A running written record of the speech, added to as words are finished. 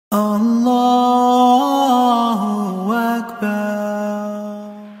Allahu Akbar.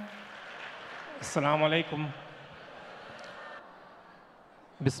 Assalamu alaikum.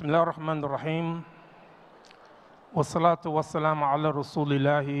 Bismillah ar-Rahman ar-Rahim. Wassalatu wassalamu ala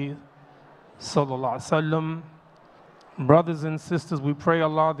Rasulillahi sallallahu alaihi wasallam. Brothers and sisters, we pray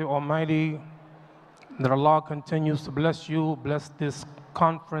Allah the Almighty that Allah continues to bless you, bless this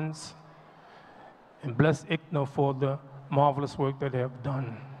conference, and bless ICNA for the marvelous work that they have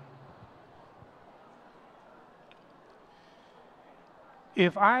done.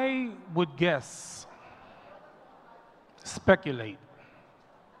 If I would guess, speculate,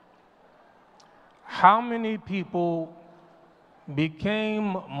 how many people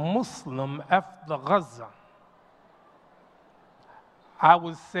became Muslim after Gaza, I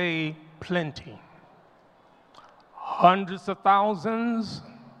would say plenty. Hundreds of thousands,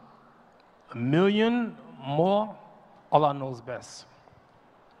 a million, more, Allah knows best.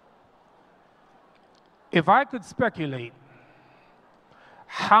 If I could speculate,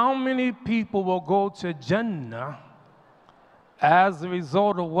 how many people will go to Jannah as a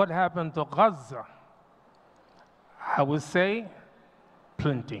result of what happened to Gaza? I would say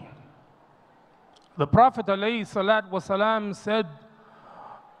plenty. The Prophet ﷺ said,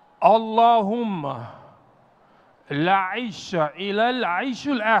 Allahumma la aisha ila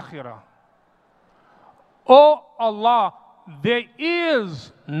al-aishul akhirah. Oh Allah, there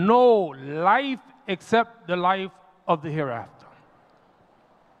is no life except the life of the hereafter.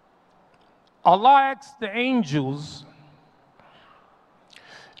 Allah asked the angels,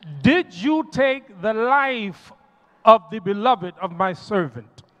 did you take the life of the beloved of my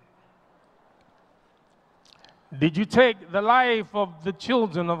servant? Did you take the life of the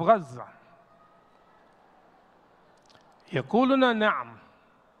children of Gaza? يقولون نعم.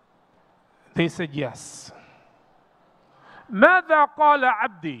 They said yes. ماذا قال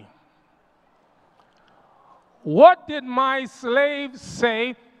عبدي? What did my slaves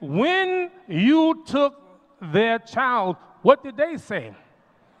say when you took their child? What did they say?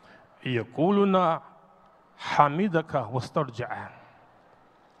 يقولون حمدك واسترجع.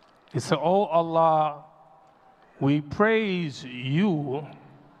 He said, oh Allah, we praise you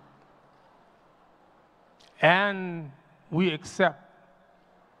and we accept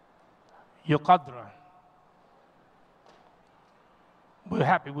your qadra. We're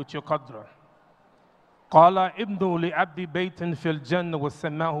happy with your qadra. قال ابنوا لعبدي بيت في الجنة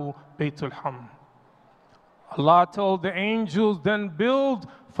وسماه بيت الحمد. Allah told the angels, then build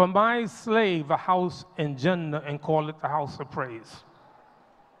for my slave a house in Jannah and call it the house of praise.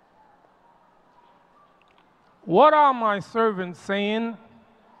 What are my servants saying?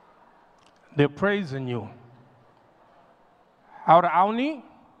 They're praising you. How رأوني?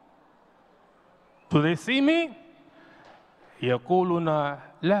 Do they see me? يقولون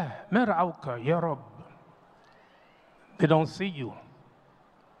لا ما رأوك يا رب. They don't see you.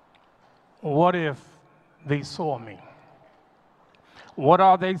 What if they saw me? What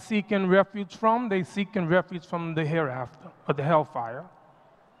are they seeking refuge from? They seeking refuge from the hereafter, or the hellfire.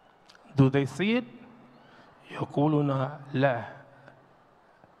 Do they see it? يقولون لا.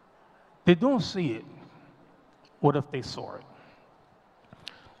 They don't see it. What if they saw it?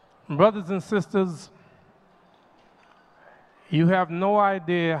 Brothers and sisters, you have no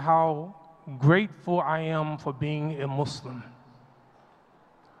idea how grateful I am for being a Muslim.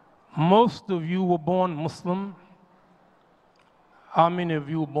 Most of you were born Muslim. How many of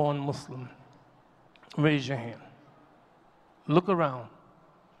you were born Muslim? Raise your hand. Look around.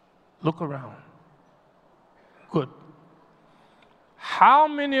 Look around. Good. How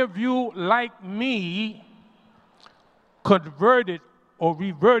many of you, like me, converted or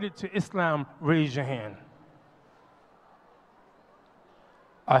reverted to Islam? Raise your hand.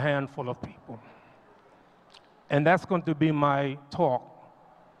 A handful of people. And that's going to be my talk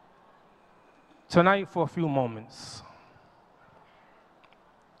tonight for a few moments.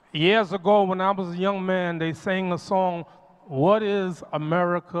 Years ago, when I was a young man, they sang a song, What is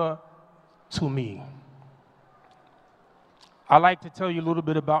America to Me? I'd like to tell you a little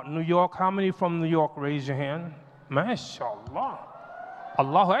bit about New York. How many from New York? Raise your hand. MashaAllah.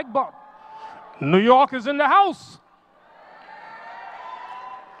 Allahu Akbar. New York is in the house.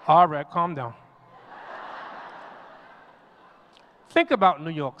 All right, calm down. Think about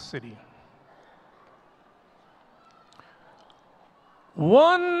New York City.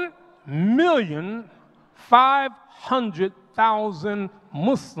 1,500,000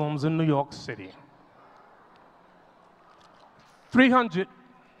 Muslims in New York City. 300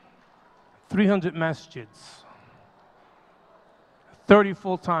 masjids. 30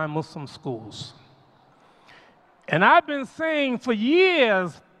 full-time Muslim schools. And I've been saying for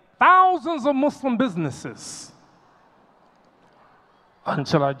years, thousands of Muslim businesses.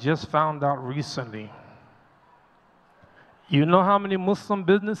 Until I just found out recently. You know how many Muslim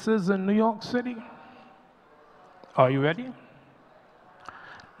businesses in New York City? Are you ready?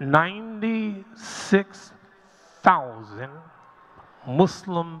 96,000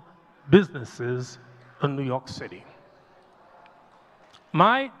 Muslim businesses in New York City.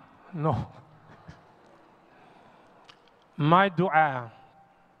 My dua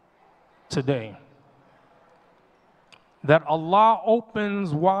today, that Allah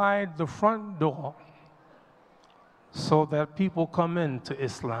opens wide the front door so that people come into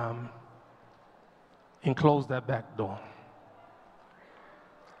Islam and close that back door.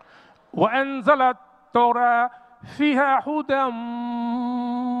 وَأَنزَلَ التَّوْرَاةَ فِيهَا هُدًى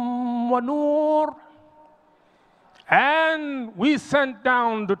وَنُورٌ. And we sent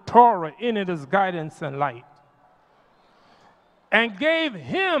down the Torah, in it is guidance and light. And gave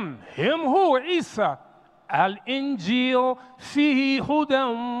him who? Isa, Al-Injil, fihi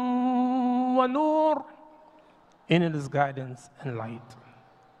hudan wa nur. In it is guidance and light.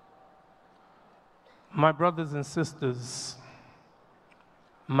 My brothers and sisters,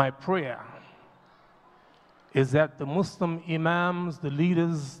 my prayer is that the Muslim imams, the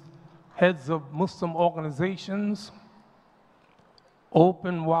leaders, heads of Muslim organizations,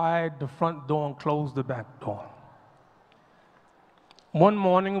 open wide the front door and close the back door. One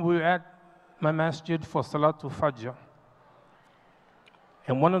morning we were at my masjid for Salatul Fajr.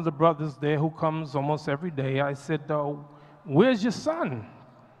 And one of the brothers there who comes almost every day, I said, where's your son?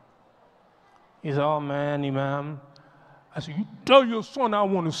 He said, oh man, Imam. I said, you tell your son I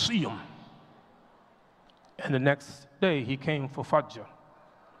want to see him. And the next day he came for Fajr.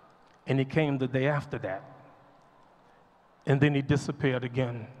 And he came the day after that. And then he disappeared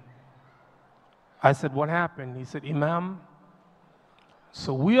again. I said, what happened? He said, Imam,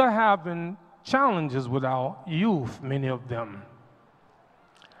 so we are having challenges with our youth, many of them.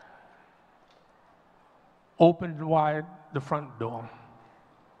 Opened wide the front door.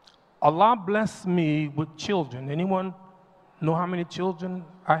 Allah blessed me with children. Anyone know how many children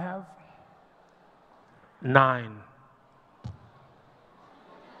I have? 9.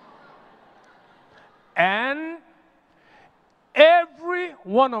 And every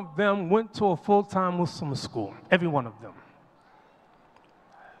one of them went to a full-time Muslim school. Every one of them.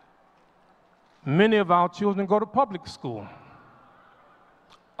 Many of our children go to public school.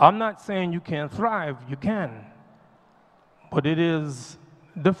 I'm not saying you can't thrive, you can, but it is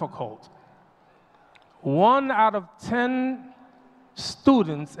difficult. 1 out of 10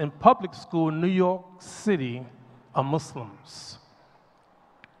 students in public school in New York City are Muslims.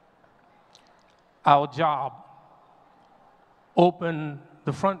 Our job, open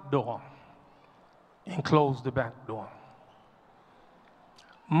the front door and close the back door.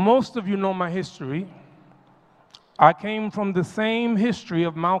 Most of you know my history. I came from the same history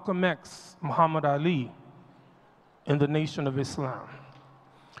of Malcolm X, Muhammad Ali, in the Nation of Islam.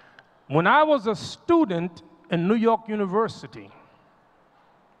 When I was a student in New York University,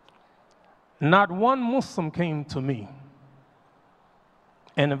 not one Muslim came to me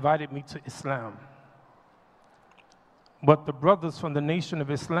and invited me to Islam. But the brothers from the Nation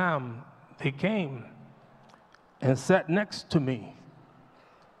of Islam, they came and sat next to me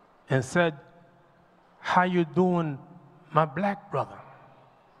and said, how you doing, my black brother?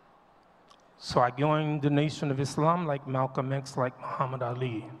 So I joined the Nation of Islam like Malcolm X, like Muhammad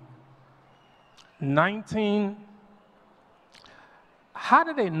Ali. How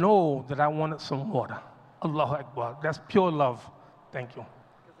did they know that I wanted some water? Allahu Akbar, that's pure love. Thank you.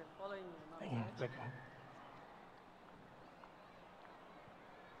 Because they're following you. Thank you.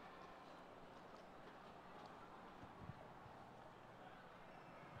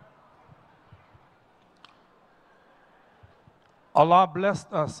 Allah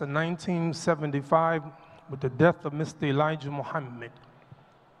blessed us in 1975 with the death of Mr. Elijah Muhammad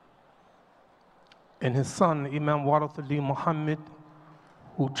and his son, Imam Ali Muhammad,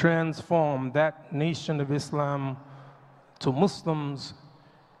 who transformed that Nation of Islam to Muslims.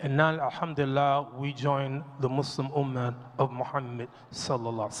 And now, alhamdulillah, we join the Muslim Ummah of Muhammad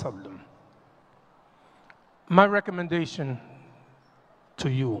sallallahu alaihi wasallam. My recommendation to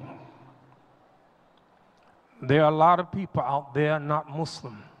you, there are a lot of people out there not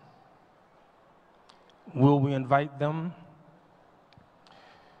Muslim. Will we invite them?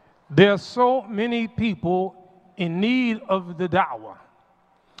 There are so many people in need of the da'wah.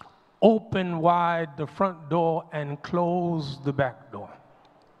 Open wide the front door and close the back door.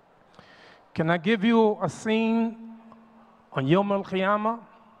 Can I give you a scene on Yawm al-Qiyamah?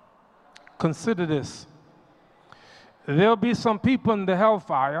 Consider this. there'll be some people in the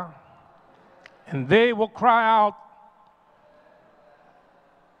hellfire, and they will cry out,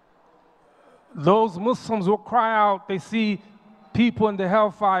 those Muslims will cry out, they see people in the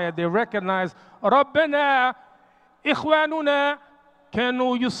hellfire, they recognize, رَبَّنَا إِخْوَانُنَا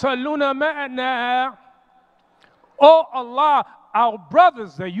كَانُوا يُصَلُّونَ مَعَنَا. Oh Allah, our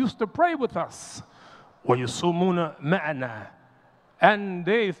brothers, they used to pray with us. وَيُصُومُونَ مَعَنَا. And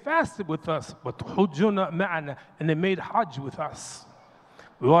they fasted with us, but hujjuna ma'ana, and they made hajj with us.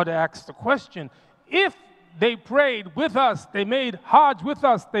 We ought to ask the question, if they prayed with us, they made hajj with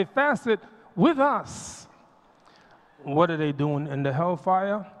us, they fasted with us, what are they doing in the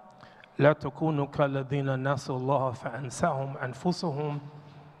hellfire? لا تكونوا كالذين نسوا الله فأنساهم أنفسهم.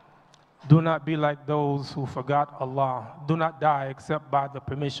 Do not be like those who forgot Allah. Do not die except by the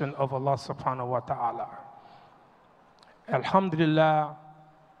permission of Allah subhanahu wa ta'ala. Alhamdulillah,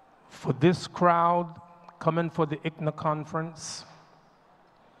 for this crowd coming for the ICNA conference,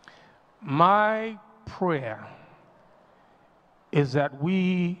 my prayer is that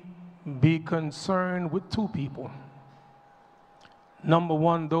we be concerned with two people. Number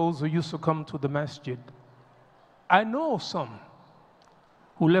one, those who used to come to the masjid. I know some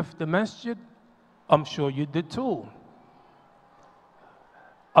who left the masjid. I'm sure you did too.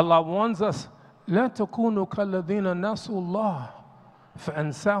 Allah warns us, لا تكونوا كالذين نسوا الله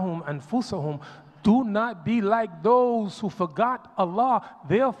فأنساهم أنفسهم. Do not be like those who forgot Allah,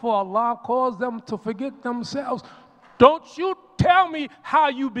 therefore Allah caused them to forget themselves. Don't you tell me how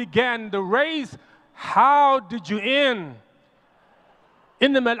you began the race. How did you end?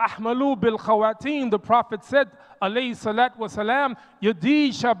 إِنَّمَا الْأَحْمَلُوا بِالْخَوَاتِيمِ. The Prophet said, alayhi salatu wasalam, your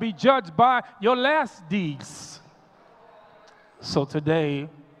deeds shall be judged by your last deeds. So today,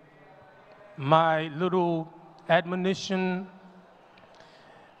 my little admonition,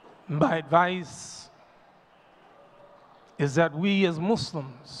 my advice is that we as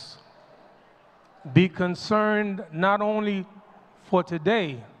Muslims be concerned not only for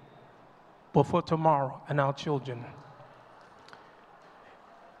today, but for tomorrow and our children.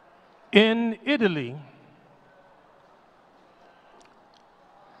 In Italy,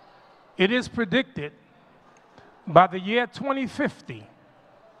 it is predicted by the year 2050,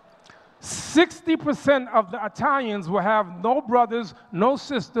 60% of the Italians will have no brothers, no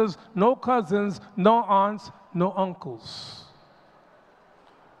sisters, no cousins, no aunts, no uncles.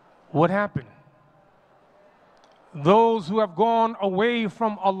 What happened? Those who have gone away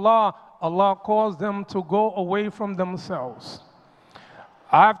from Allah, Allah caused them to go away from themselves.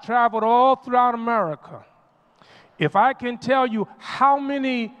 I've traveled all throughout America. If I can tell you how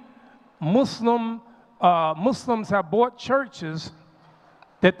many Muslims have bought churches,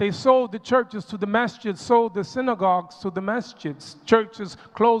 that they sold the churches to the masjids, sold the synagogues to the masjids, churches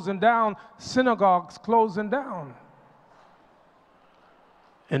closing down, synagogues closing down.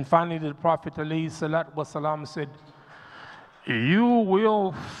 And finally the Prophet ﷺ said, you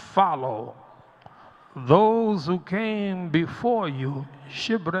will follow those who came before you,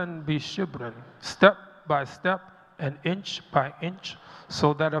 shibran bi shibran, step by step and inch by inch,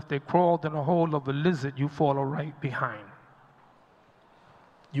 so that if they crawled in a hole of a lizard, you follow right behind.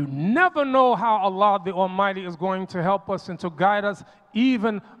 You never know how Allah the Almighty is going to help us and to guide us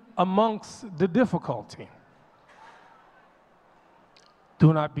even amongst the difficulty.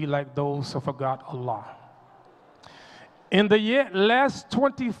 Do not be like those who forgot Allah. In the last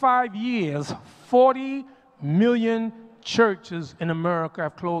 25 years, 40 million churches in America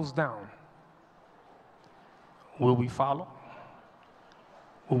have closed down. Will we follow?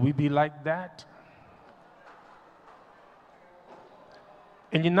 Will we be like that?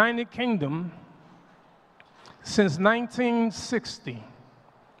 In the United Kingdom, since 1960,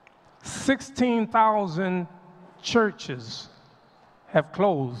 16,000 churches have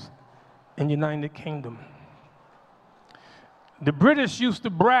closed in the United Kingdom. The British used to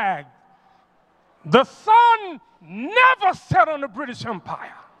brag, the sun never set on the British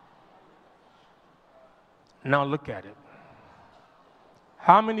Empire. Now look at it.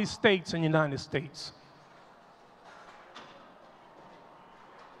 How many states in the United States?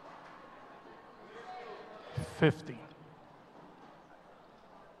 50.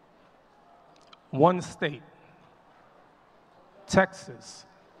 One state, Texas,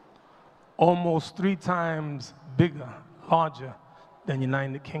 almost 3 times bigger, larger than the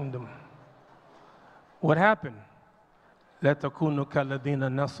United Kingdom. What happened? لا تكونوا كالذين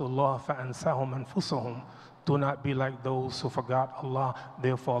نسوا الله فأنساهم أنفسهم. Do not be like those who forgot Allah,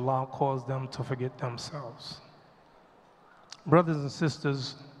 therefore Allah caused them to forget themselves. Brothers and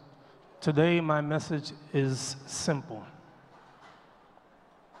sisters, today my message is simple.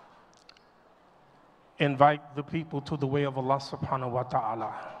 invite the people to the way of Allah subhanahu wa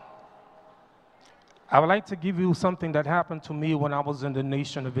ta'ala. I would like to give you something that happened to me when I was in the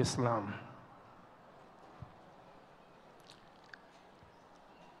Nation of Islam.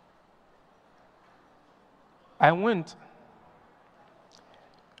 I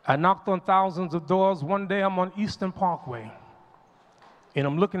knocked on thousands of doors. One day I'm on Eastern Parkway, and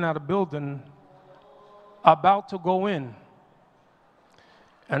I'm looking at a building about to go in,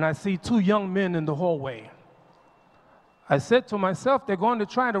 and I see two young men in the hallway. I said to myself, they're going to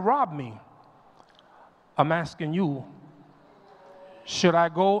try to rob me. I'm asking you, should I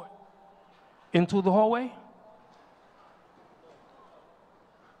go into the hallway?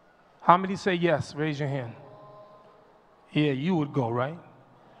 How many say yes? Raise your hand. Yeah, you would go, right?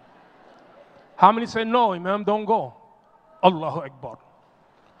 How many say no, Imam, don't go? Allahu Akbar.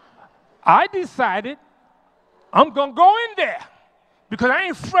 I decided I'm going to go in there because I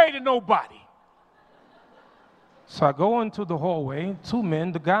ain't afraid of nobody. So I go into the hallway, two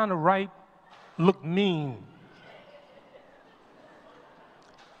men. The guy on the right looked mean,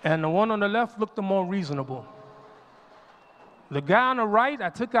 and the one on the left looked the more reasonable. The guy on the right, I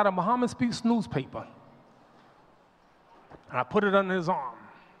took out a Muhammad Speaks newspaper, and I put it under his arm.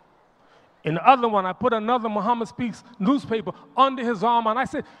 In the other one, I put another Muhammad Speaks newspaper under his arm, and I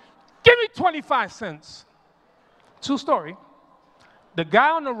said, give me 25 cents. True story. The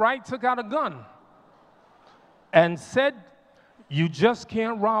guy on the right took out a gun and said, you just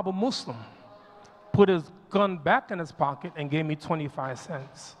can't rob a Muslim. Put his gun back in his pocket and gave me 25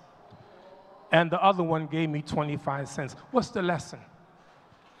 cents. And the other one gave me 25 cents. What's the lesson?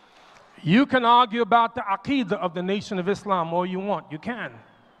 You can argue about the aqeedah of the Nation of Islam all you want. You can.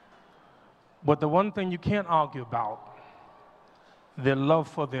 But the one thing you can't argue about, their love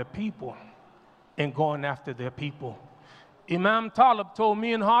for their people and going after their people. Imam Talib told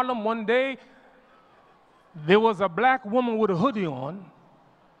me in Harlem one day, there was a black woman with a hoodie on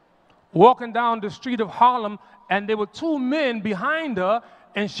walking down the street of Harlem, and there were two men behind her,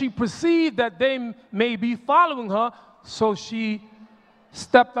 and she perceived that they may be following her, so she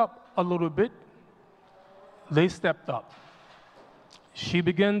stepped up a little bit. They stepped up. She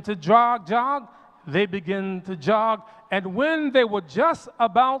began to jog, they began to jog, and when they were just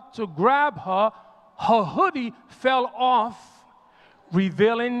about to grab her, her hoodie fell off,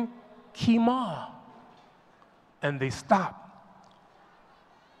 revealing icna-mas. And they stopped.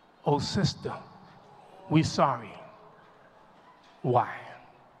 Oh, sister, we sorry. Why?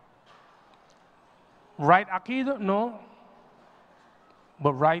 Right aqeedah? No.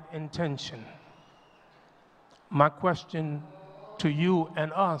 But right intention. My question to you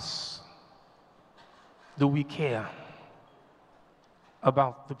and us, do we care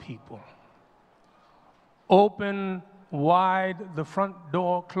about the people? Open wide the front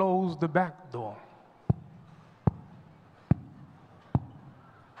door, close the back door.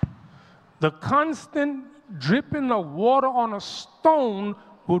 The constant dripping of water on a stone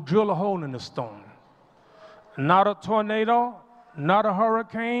will drill a hole in the stone. Not a tornado, not a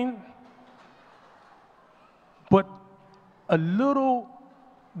hurricane, but a little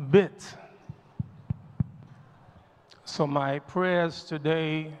bit. So my prayers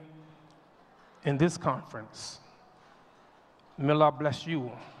today in this conference, may Allah bless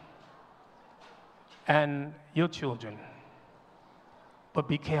you and your children, but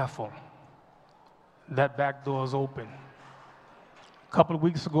be careful. That back door is open. A couple of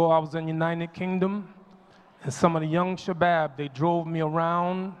weeks ago, I was in the United Kingdom, and some of the young shabab, they drove me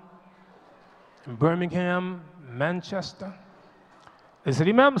around in Birmingham, Manchester. They said,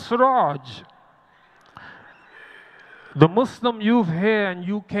 Imam Siraj, the Muslim youth here in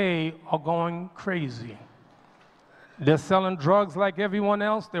UK are going crazy. They're selling drugs like everyone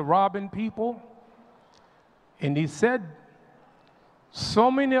else. They're robbing people. And he said,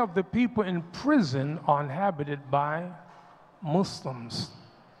 so many of the people in prison are inhabited by Muslims.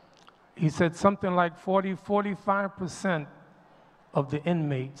 He said something like 45% of the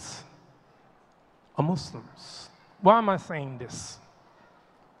inmates are Muslims. Why am I saying this?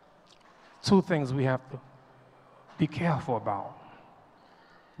 Two things we have to be careful about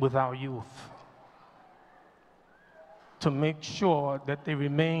with our youth, to make sure that they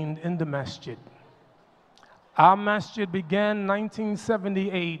remain in the masjid. Our masjid began in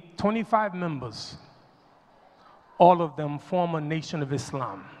 1978, 25 members, all of them former Nation of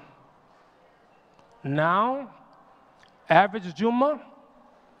Islam. Now, average Jummah,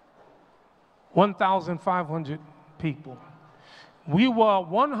 1,500 people. We were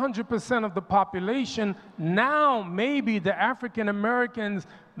 100% of the population. Now, maybe the African Americans,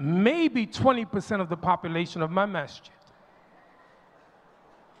 maybe 20% of the population of my masjid.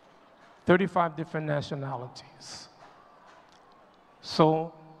 35 different nationalities.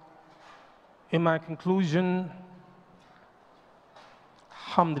 So, in my conclusion,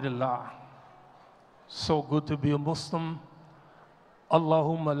 alhamdulillah, so good to be a Muslim.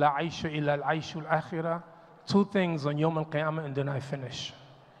 Allahumma la aisha illa al-aishul akhirah. 2 things on Yawm al-Qiyamah, and then I finish.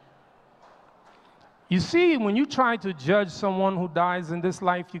 You see, when you try to judge someone who dies in this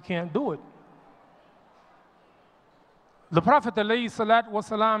life, you can't do it. The Prophet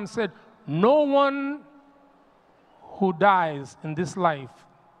ﷺ said, no one who dies in this life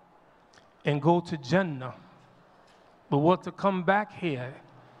and go to Jannah but want to come back here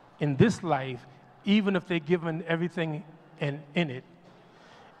in this life, even if they're given everything in it,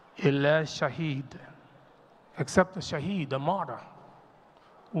 illa shaheed, except a shaheed, a martyr.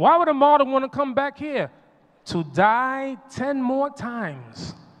 Why would a martyr want to come back here? To die 10 more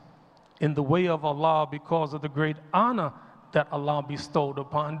times in the way of Allah because of the great honor that Allah bestowed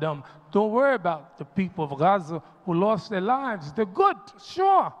upon them. Don't worry about the people of Gaza who lost their lives. They're good,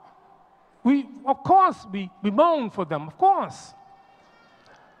 sure. Of course, we mourn for them, of course.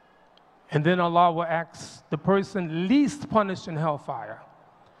 And then Allah will ask the person least punished in hellfire,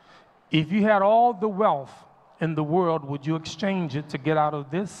 if you had all the wealth in the world, would you exchange it to get out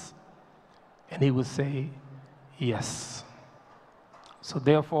of this? And he would say, yes. So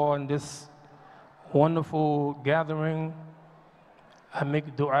therefore, in this wonderful gathering, I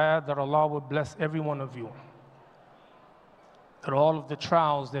make dua that Allah will bless every one of you. That all of the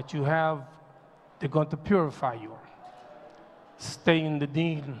trials that you have, they're going to purify you. Stay in the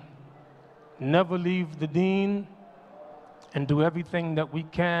deen. Never leave the deen, and do everything that we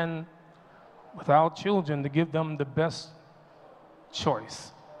can with our children to give them the best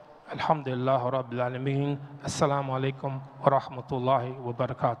choice. Alhamdulillah Rabbil Alameen. Assalamu alaikum wa rahmatullahi wa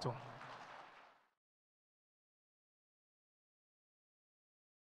barakatuh.